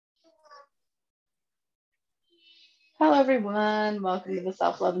Hello, everyone. Welcome to the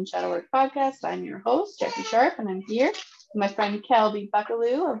Self Love and Shadow Work podcast. I'm your host, Jackie Sharp, and I'm here with my friend Kelbi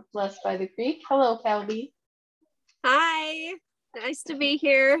Buckaloo of Blessed by the Creek. Hello, Kelbi. Hi, nice to be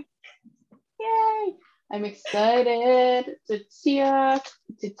here. Yay! I'm excited to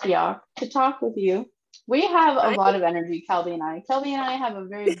talk with you. We have a lot of energy, Kelbi and I. Kelbi and I have a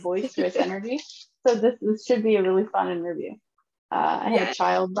very boisterous energy, so this should be a really fun interview. I have a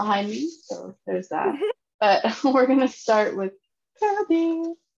child behind me, so there's that. But we're going to start with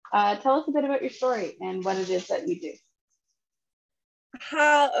Kelbi. Tell us a bit about your story and what it is that you do.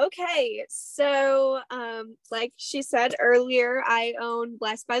 Okay, so like she said earlier, I own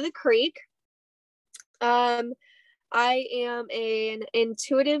Blessed by the Creek. I am an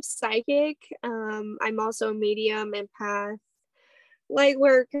intuitive psychic. I'm also a medium, empath, light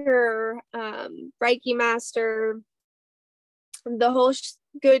worker, Reiki master, the whole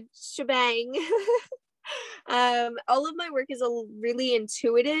good shebang. All of my work is really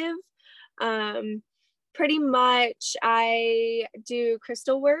intuitive. Pretty much I do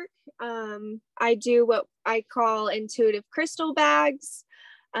crystal work. I do what I call intuitive crystal bags.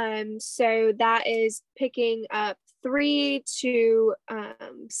 So that is picking up 3 to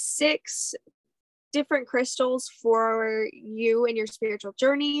 6 different crystals for you and your spiritual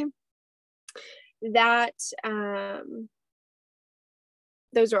journey. That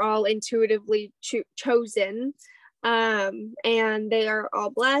those are all intuitively chosen, and they are all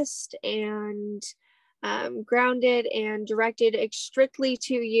blessed and grounded and directed strictly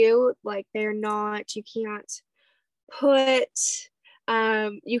to you. Like they're not, you can't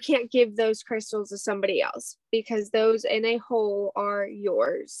give those crystals to somebody else, because those in a whole are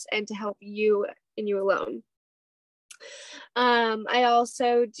yours and to help you and you alone. I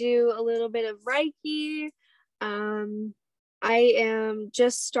also do a little bit of Reiki. I am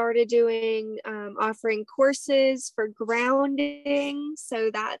just started doing offering courses for grounding, so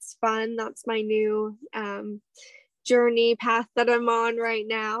that's fun. That's my new journey path that I'm on right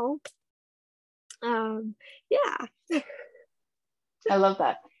now. Yeah. I love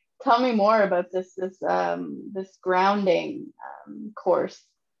that. Tell me more about this grounding course.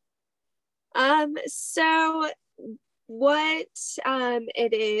 So what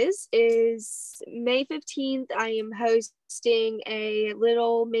it is May 15th. I am hosting a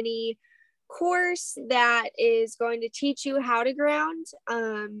little mini course that is going to teach you how to ground.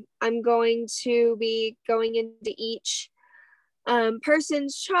 I'm going to be going into each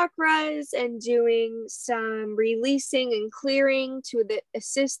person's chakras and doing some releasing and clearing to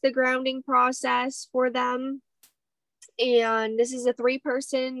assist the grounding process for them. And this is a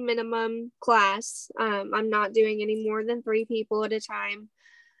 3-person minimum class. I'm not doing any more than 3 people at a time.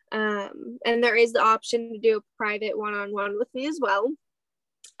 And there is the option to do a private one-on-one with me as well.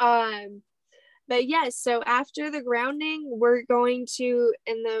 But yes, so after the grounding, we're going to,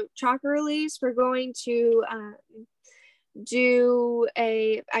 in the chakra release, we're going to I'm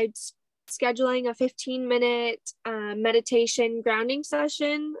scheduling a 15-minute meditation grounding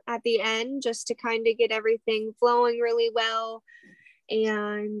session at the end, just to kind of get everything flowing really well.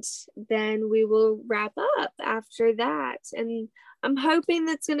 And then we will wrap up after that. And I'm hoping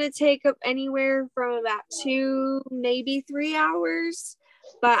that's going to take up anywhere from about 2, maybe 3 hours.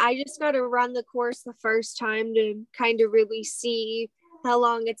 But I just got to run the course the first time to kind of really see how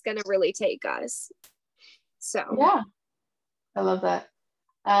long it's going to really take us. So yeah, I love that.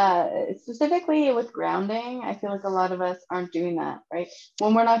 Specifically with grounding, I feel like a lot of us aren't doing that, right?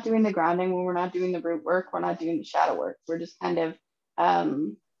 When we're not doing the grounding, when we're not doing the root work, we're not doing the shadow work. We're just kind of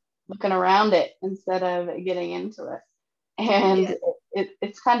looking around it instead of getting into it. And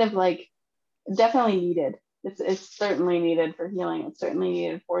it's kind of like definitely needed. It's certainly needed for healing. It's certainly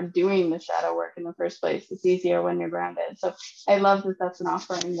needed for doing the shadow work in the first place. It's easier when you're grounded. So I love that that's an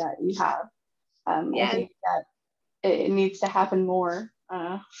offering that you have. I think that it needs to happen more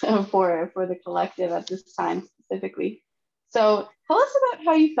for the collective at this time specifically. So tell us about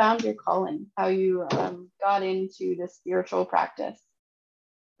how you found your calling, how you got into the spiritual practice.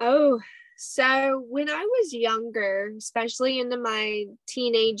 So when I was younger, especially into my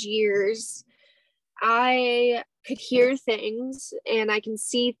teenage years, I could hear things and I could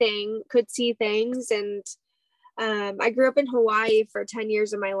see things. And I grew up in Hawaii for 10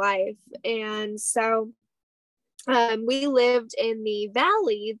 years of my life. And so we lived in the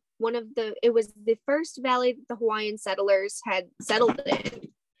valley. It was the first valley that the Hawaiian settlers had settled in.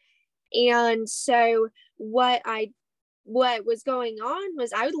 And so what was going on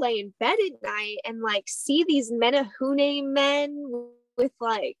was I would lay in bed at night and like see these Menehune men with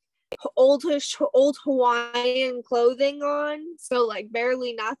like old Hawaiian clothing on, so like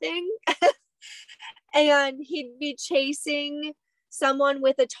barely nothing. and he'd be chasing someone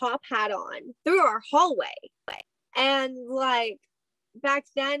with a top hat on through our hallway. And like back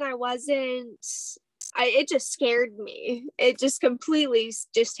then it just scared me. It just completely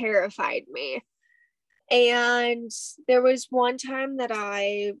just terrified me. And there was one time that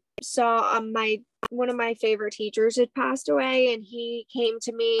I saw one of my favorite teachers had passed away, and he came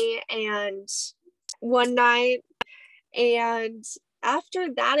to me and one night, and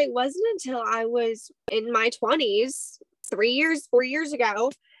after that, it wasn't until I was in my 20s, 4 years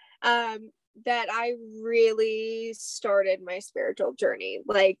ago, that I really started my spiritual journey.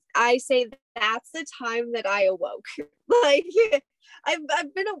 Like, I say that's the time that I awoke. Like,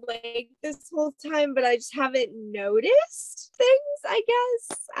 I've been awake this whole time, but I just haven't noticed things, I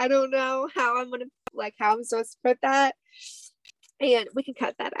guess. I don't know how I'm supposed to put that. And we can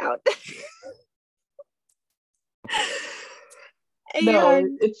cut that out. No,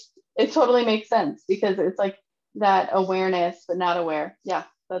 it totally makes sense, because it's like that awareness but not aware. Yeah,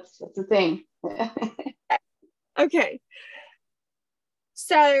 that's the thing. Okay.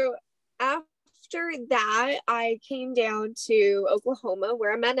 So after that, I came down to Oklahoma,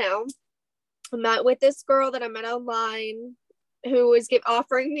 where I'm at now. I met with this girl that I met online who was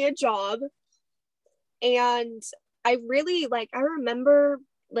offering me a job. And I really I remember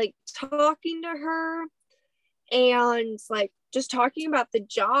talking to her and just talking about the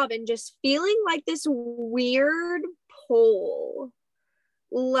job and just feeling like this weird pull.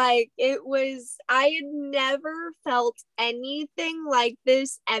 I had never felt anything like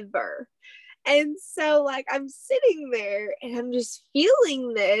this ever. And so I'm sitting there and I'm just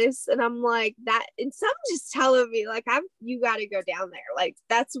feeling this, and I'm like that, and some just telling me you got to go down there.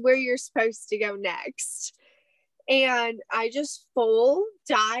 That's where you're supposed to go next. And I just full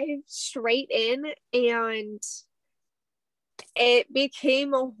dive straight in, and it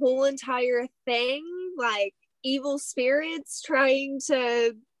became a whole entire thing, evil spirits trying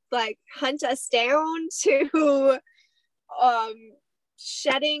to hunt us down, to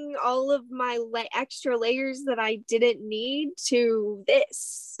shedding all of my extra layers that I didn't need, to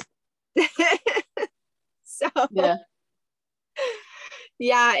this. So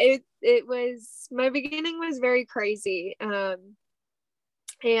yeah, it was, my beginning was very crazy. And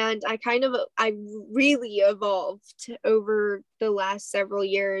I really evolved over the last several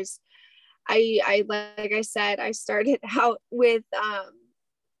years. I like I said, I started out with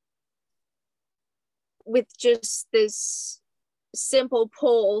just this simple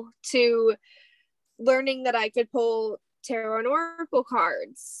pull, to learning that I could pull tarot and oracle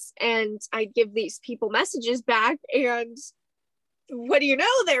cards, and I'd give these people messages back, and what do you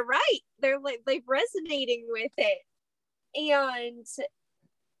know, they're right. They're resonating with it. And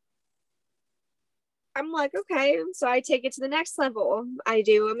I'm like, okay, so I take it to the next level. I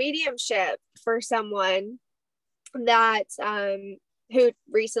do a mediumship for someone that who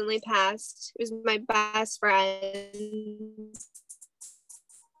recently passed. It was my best friend.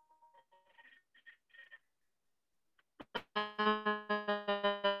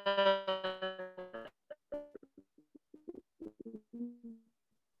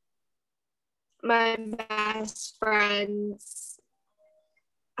 My best friend's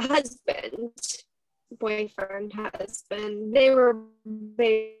boyfriend, husband, they were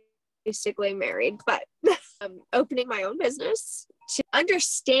basically married, but opening my own business, to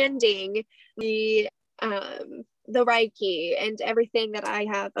understanding the Reiki and everything that I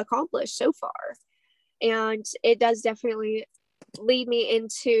have accomplished so far. And it does definitely lead me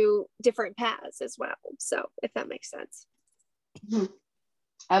into different paths as well. So if that makes sense.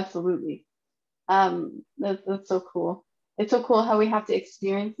 Absolutely. That's so cool. It's so cool how we have to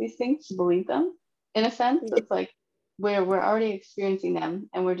experience these things to believe them, in a sense. It's like we're already experiencing them,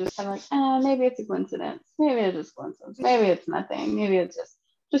 and we're just kind of like, maybe it's a coincidence, maybe it's just coincidence, maybe it's nothing, maybe it's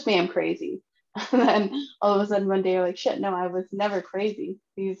just me, I'm crazy. And then all of a sudden one day you're like, shit, no, I was never crazy.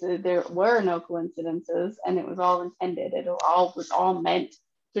 There were no coincidences, and it was all intended. It was all meant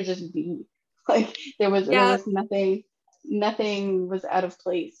to just be. There was nothing was out of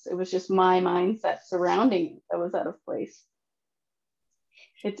place. It was just my mindset surrounding it that was out of place.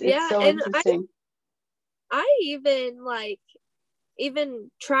 It's so interesting. I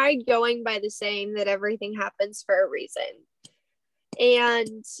even tried going by the saying that everything happens for a reason.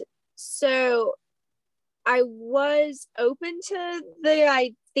 And so I was open to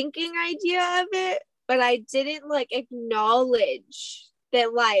the thinking idea of it, but I didn't acknowledge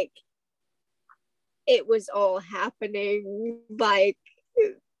that it was all happening, the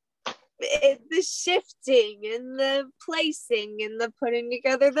shifting and the placing and the putting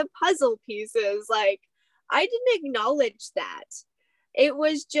together the puzzle pieces. I didn't acknowledge that. It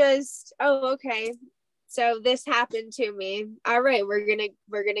was just, oh, okay, so this happened to me. All right, we're gonna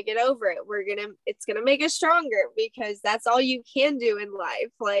get over it. It's gonna make us stronger, because that's all you can do in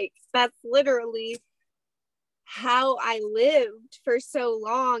life. Like, that's literally how I lived for so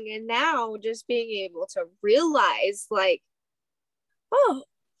long. And now just being able to realize, like, oh,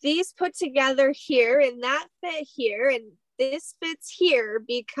 these put together here and that fit here and this fits here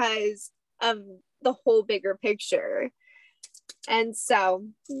because of the whole bigger picture. And so,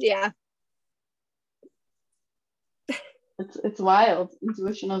 yeah. It's wild.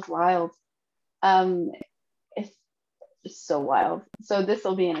 Intuition is wild. It's just so wild. So this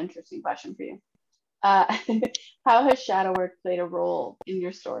will be an interesting question for you. How has shadow work played a role in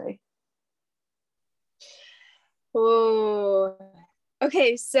your story? Oh,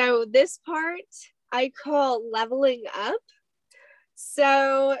 okay. So this part I call leveling up.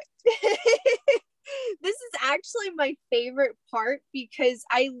 So this is actually my favorite part, because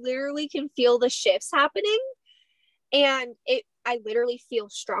I literally can feel the shifts happening, and I literally feel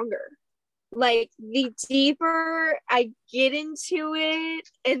stronger. Like, the deeper I get into it,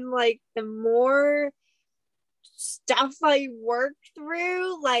 and like the more stuff I work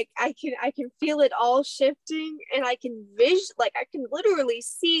through, like I can feel it all shifting, and I can I can literally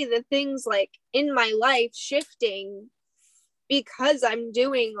see the things like in my life shifting, because I'm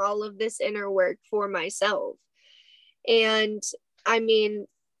doing all of this inner work for myself. And I mean,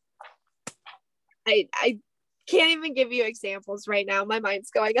 I can't even give you examples right now. My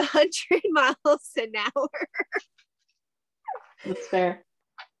mind's going 100 miles an hour. That's fair.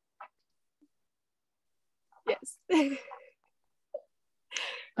 Yes.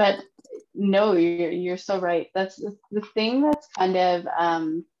 But no, you're so right. That's the thing that's kind of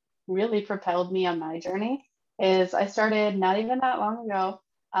really propelled me on my journey is I started not even that long ago.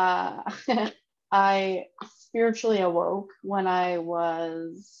 I spiritually awoke when I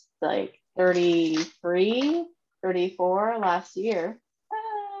was like 33, 34 last year.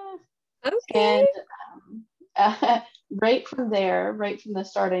 Okay. And right from there, right from the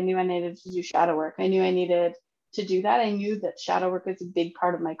start, I knew I needed to do shadow work. I knew I needed to do that. I knew that shadow work is a big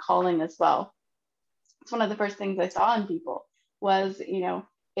part of my calling as well. It's one of the first things I saw in people was,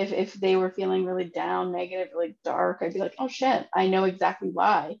 if they were feeling really down, negative, really dark, I'd be like, oh shit, I know exactly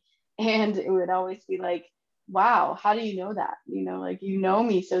why. And it would always be like, wow, how do you know that? Like,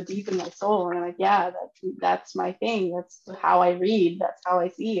 me so deep in my soul. And I'm like, yeah, that's my thing. That's how I read. That's how I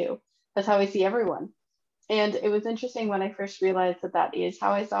see you. That's how I see everyone. And it was interesting when I first realized that is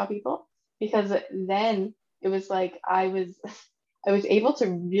how I saw people, because then it was like I was able to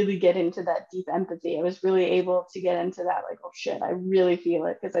really get into that deep empathy. I was really able to get into that, like, oh shit, I really feel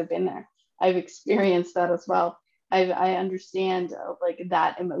it because I've been there. I've experienced that as well. I understand like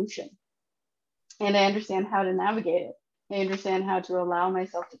that emotion, and I understand how to navigate it. I understand how to allow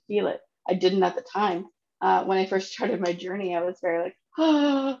myself to feel it. I didn't at the time. When I first started my journey, I was very like,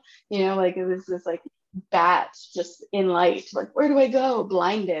 oh, like it was this like bat just in light, like, where do I go?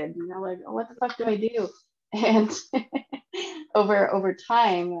 Blinded, like, oh, what the fuck do I do? And over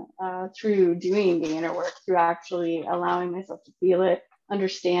time, through doing the inner work, through actually allowing myself to feel it,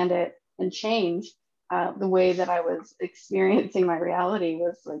 understand it, and change, the way that I was experiencing my reality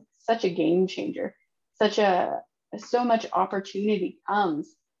was like such a game changer. So much opportunity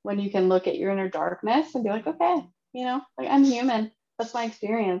comes when you can look at your inner darkness and be like, okay, like, I'm human. That's my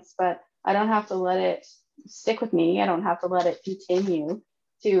experience, but I don't have to let it stick with me. I don't have to let it continue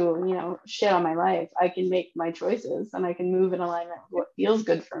to, shit on my life. I can make my choices, and I can move in alignment with what feels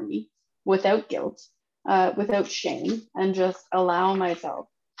good for me without guilt, without shame, and just allow myself.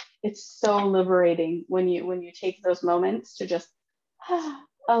 It's so liberating when you take those moments to just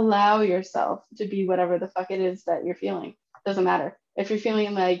allow yourself to be whatever the fuck it is that you're feeling. Doesn't matter if you're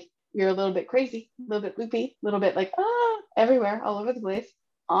feeling like you're a little bit crazy, a little bit loopy, a little bit like everywhere, all over the place.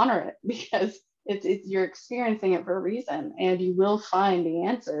 Honor it, because it's you're experiencing it for a reason, and you will find the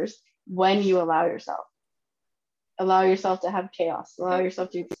answers when you allow yourself to have chaos, allow yourself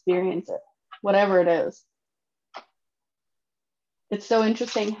to experience it, whatever it is. It's so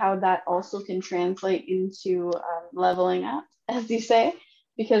interesting how that also can translate into leveling up, as you say,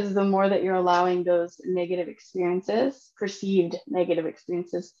 because the more that you're allowing those negative experiences, perceived negative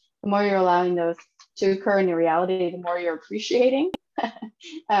experiences, the more you're allowing those to occur in your reality, the more you're appreciating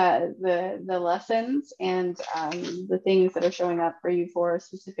the lessons and the things that are showing up for you for a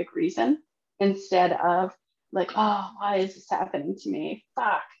specific reason, instead of like, oh, why is this happening to me?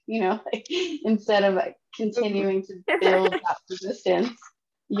 Fuck, like, instead of like, continuing to build that resistance,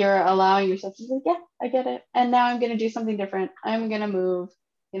 you're allowing yourself to be like, yeah, I get it. And now I'm going to do something different. I'm going to move,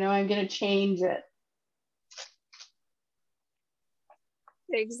 I'm going to change it.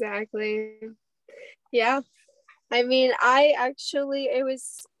 Exactly. Yeah. I mean, I actually, it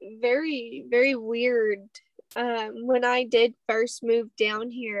was very, very weird. When I did first move down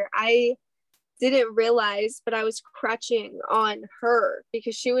here, I didn't realize, but I was crutching on her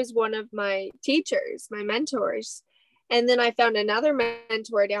because she was one of my teachers, my mentors. And then I found another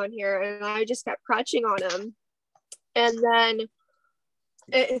mentor down here and I just kept crutching on him. And then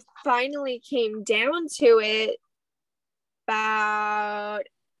it finally came down to it about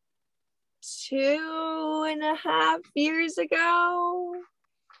 2.5 years ago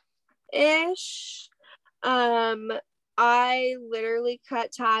ish. I literally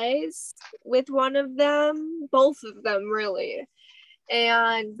cut ties with one of them, both of them really.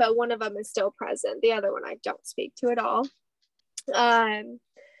 But one of them is still present. The other one I don't speak to at all. But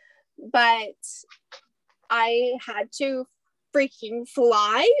I had to freaking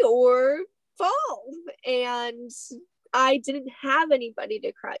fly or fall. And I didn't have anybody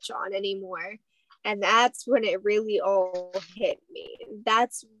to crutch on anymore. And that's when it really all hit me.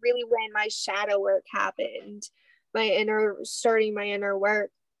 That's really when my shadow work happened, starting my inner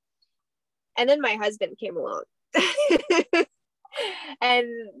work. And then my husband came along. And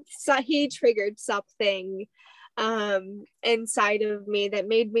so he triggered something inside of me that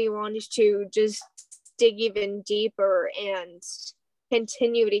made me want to just dig even deeper and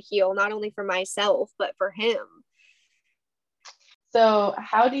continue to heal, not only for myself, but for him. So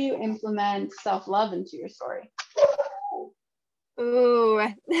how do you implement self-love into your story? Ooh.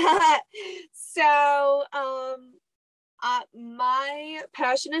 So my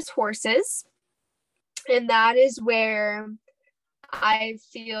passion is horses, and that is where I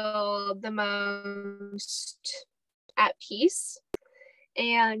feel the most at peace.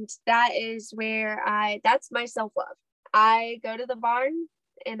 And that is where that's my self-love. I go to the barn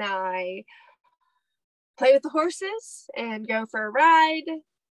and I play with the horses and go for a ride.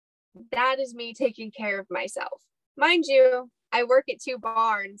 That is me taking care of myself. Mind you, I work at 2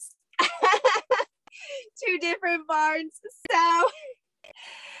 barns, 2 different barns. So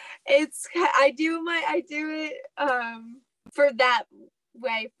I do it for that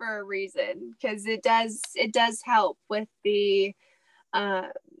way for a reason, because it does help with the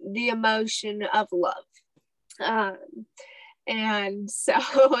emotion of love. And so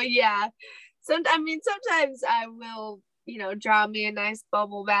yeah, sometimes I will, draw me a nice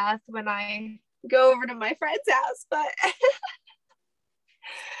bubble bath when I go over to my friend's house, but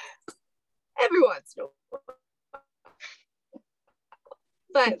every once in a while.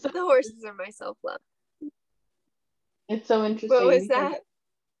 But the horses are my self-love. It's so interesting. What was that?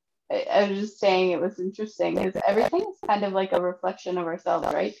 I was just saying it was interesting because everything is kind of like a reflection of ourselves,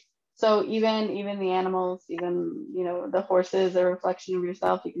 right? So even the animals, even the horses, a reflection of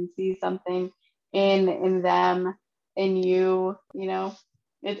yourself. You can see something in them, in you.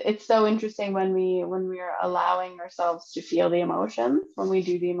 It's so interesting when we are allowing ourselves to feel the emotions when we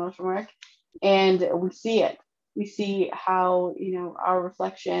do the emotion work, and we see it. We see how our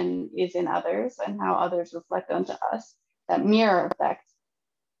reflection is in others and how others reflect onto us. That mirror effect.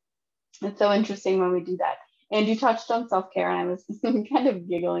 It's so interesting when we do that. And you touched on self-care, and I was kind of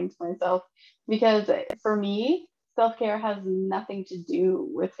giggling to myself because for me, self-care has nothing to do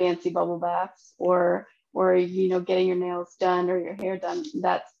with fancy bubble baths or getting your nails done or your hair done.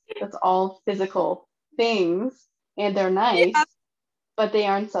 That's all physical things, and they're nice, yeah, but they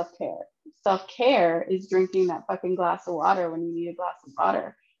aren't self-care. Self-care is drinking that fucking glass of water when you need a glass of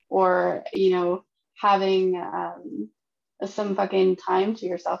water, or having some fucking time to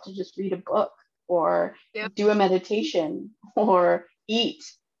yourself to just read a book or do a meditation or eat.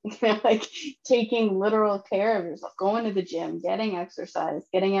 Like taking literal care of yourself, going to the gym, getting exercise,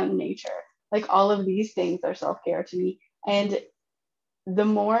 getting out in nature. Like all of these things are self-care to me. And the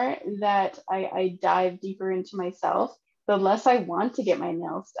more that I dive deeper into myself, the less I want to get my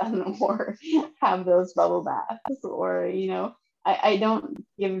nails done or have those bubble baths, or I don't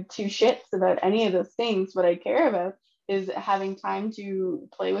give 2 shits about any of those things. What I care about is having time to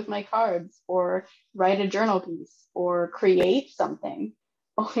play with my cards or write a journal piece or create something,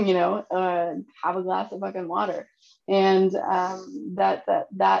 have a glass of fucking water. And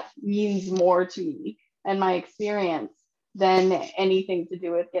that means more to me and my experience than anything to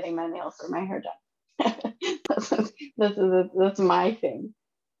do with getting my nails or my hair done. That's my thing.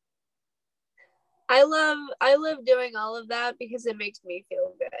 I love doing all of that because it makes me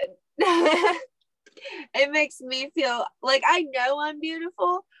feel good. It makes me feel like I know I'm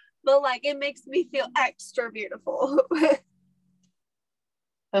beautiful, but like it makes me feel extra beautiful.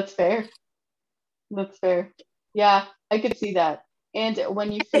 That's fair. Yeah, I could see that. And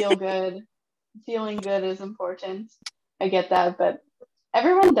when you feel good, feeling good is important. I get that, but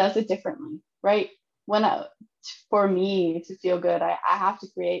everyone does it differently, right? for me to feel good, I have to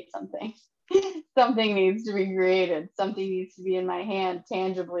create something. Something needs to be created. Something needs to be in my hand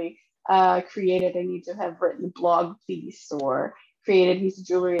tangibly created. I need to have written a blog piece or created a piece of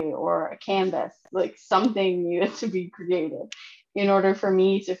jewelry or a canvas. Like something needed to be created in order for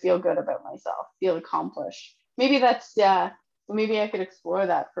me to feel good about myself, feel accomplished. Maybe that's, yeah, maybe I could explore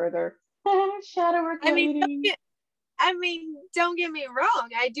that further. Shadow work lady. I mean, don't get me wrong.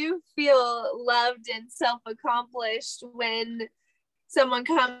 I do feel loved and self-accomplished when someone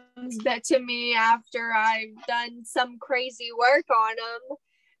comes back to me after I've done some crazy work on them.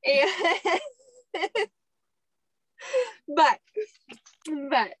 And but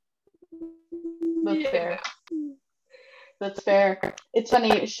That's fair. That's fair. It's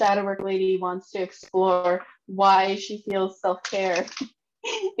funny, Shadow Work Lady wants to explore why she feels self-care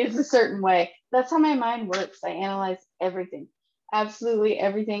is a certain way. That's how my mind works. I analyze everything. Absolutely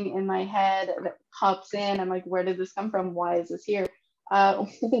everything in my head that pops in. I'm like, where did this come from? Why is this here?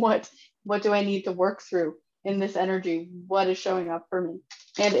 What do I need to work through in this energy? What is showing up for me?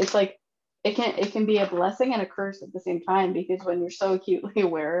 And it's like it can be a blessing and a curse at the same time, because when you're so acutely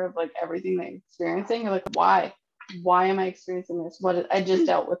aware of like everything that you're experiencing, you're like, why? Why am I experiencing this? I just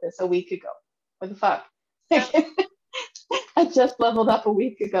dealt with this a week ago. What the fuck? I just leveled up a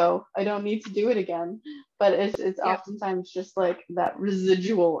week ago. I don't need to do it again. But it's oftentimes just like that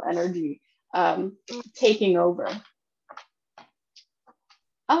residual energy taking over.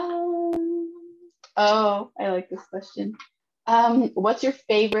 Oh, I like this question. What's your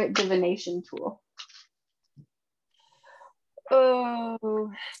favorite divination tool?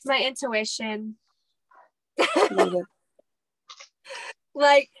 Oh, my intuition.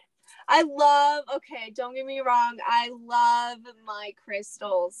 Like, okay, don't get me wrong, I love my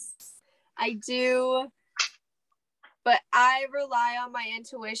crystals. I do, but I rely on my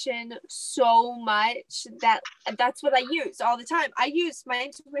intuition so much that that's what I use all the time. I use my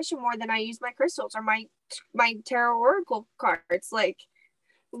intuition more than I use my crystals or my tarot oracle cards. Like,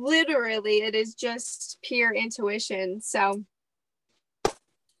 literally, it is just pure intuition. So,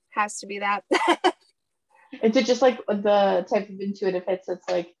 has to be that. Is it just like the type of intuitive hits that's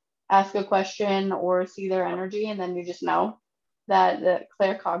like ask a question or see their energy and then you just know that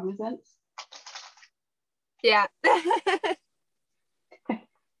claircognizance? Yeah.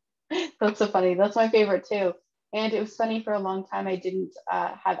 That's so funny. That's my favorite too. And it was funny, for a long time I didn't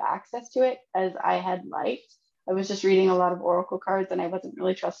have access to it as I had liked. I was just reading a lot of oracle cards and I wasn't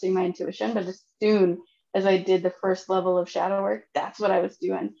really trusting my intuition. But as soon as I did the first level of shadow work, that's what I was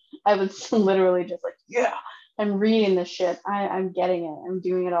doing. I was literally just like, yeah, I'm reading this shit. I'm getting it. I'm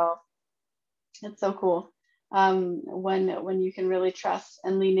doing it all. It's so cool when you can really trust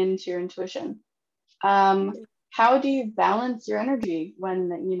and lean into your intuition. How do you balance your energy when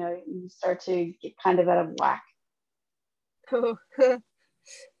you start to get kind of out of whack?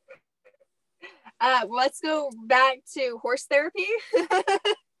 Let's go back to horse therapy.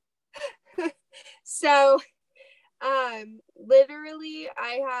 So literally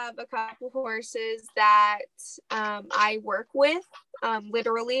I have a couple horses that I work with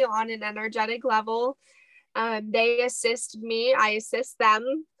literally on an energetic level. They assist me, I assist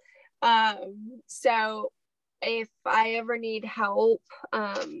them. So if I ever need help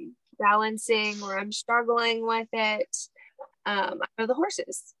balancing or I'm struggling with it, I go to the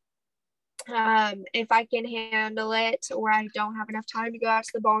horses. If I can handle it or I don't have enough time to go out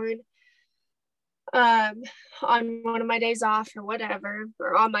to the barn on one of my days off or whatever,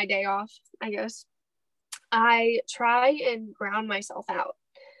 or on my day off, I guess, I try and ground myself out.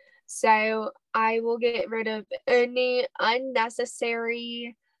 So I will get rid of any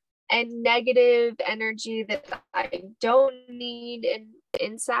unnecessary and negative energy that I don't need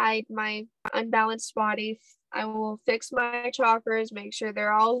inside my unbalanced body. I will fix my chakras, make sure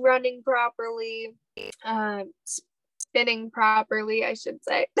they're all running properly, spinning properly, I should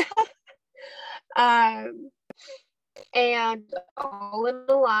say. And all in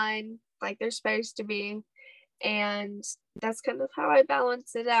a line like they're supposed to be. And that's kind of how I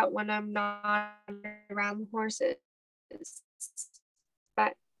balance it out when I'm not around the horses.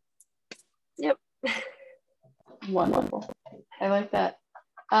 But yep. Wonderful. I like that.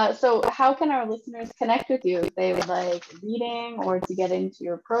 So how can our listeners connect with you if they would like reading or to get into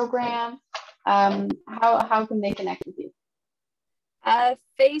your program? How can they connect with you?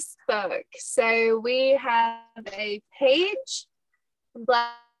 Facebook. So we have a page,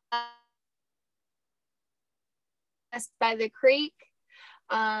 Blessed by the Creek.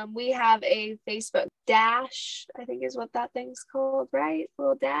 We have a Facebook dash, I think is what that thing's called, right?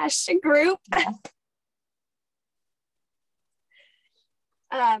 Little dash group.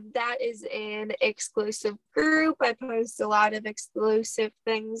 That is an exclusive group. I post a lot of exclusive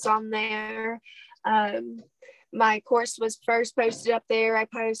things on there. My course was first posted up there. I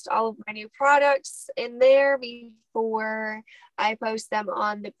post all of my new products in there before I post them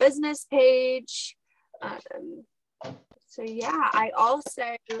on the business page. So yeah, I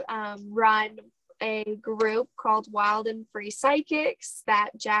also run a group called Wild and Free Psychics that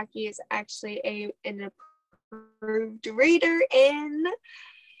Jackie is actually an approved reader in.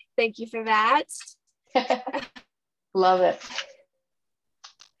 Thank you for that. Love it.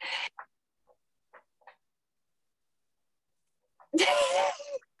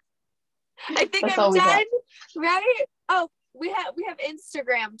 I think That's I'm done, right? Oh, we have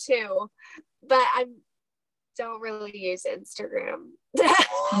Instagram too, but I don't really use Instagram.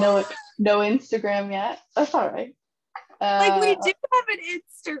 No Instagram yet. That's all right. Like we do have an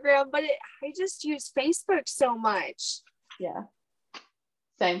Instagram, but I just use Facebook so much. Yeah.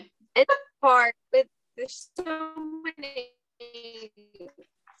 Same. It's hard, but there's so many.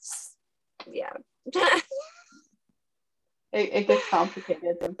 Yeah. It gets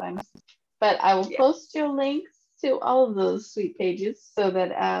complicated sometimes. But I will post your links to all of those sweet pages so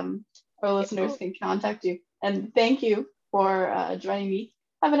that our listeners can contact you. And thank you for joining me,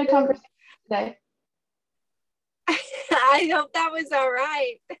 having a conversation today. I hope that was all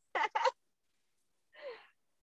right.